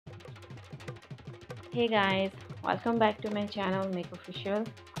Hey guys, welcome back to my channel Make Official.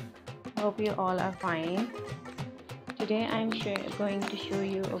 Hope you all are fine. Today I'm going to show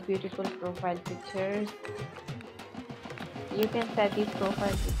you a beautiful profile pictures. You can set these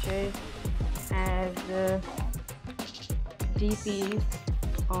profile pictures as DPs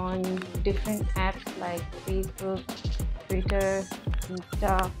on different apps like Facebook, Twitter,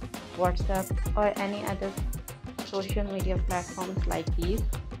 Insta, WhatsApp, or any other social media platforms like these.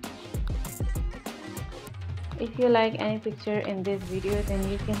 If you like any picture in this video, then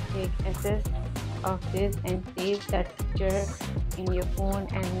you can take access of this and save that picture in your phone,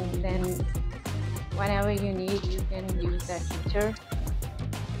 and then whenever you need you can use that picture.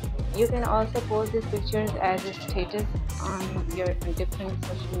 You can also post these pictures as a status on your different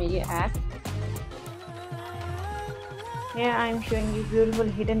social media apps. Here I am showing you beautiful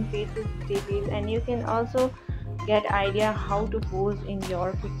hidden faces DPs, and you can also get idea how to pose in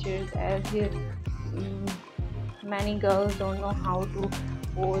your pictures, as many girls don't know how to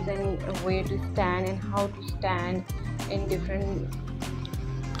pose and where to stand and how to stand in different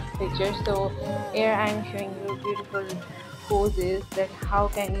pictures. So here I am showing you beautiful poses that how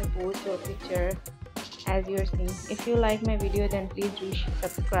can you pose your picture as you're seeing. If you like my video, then please do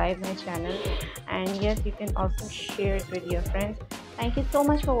subscribe my channel, and yes, you can also share it with your friends. Thank you so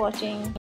much for watching.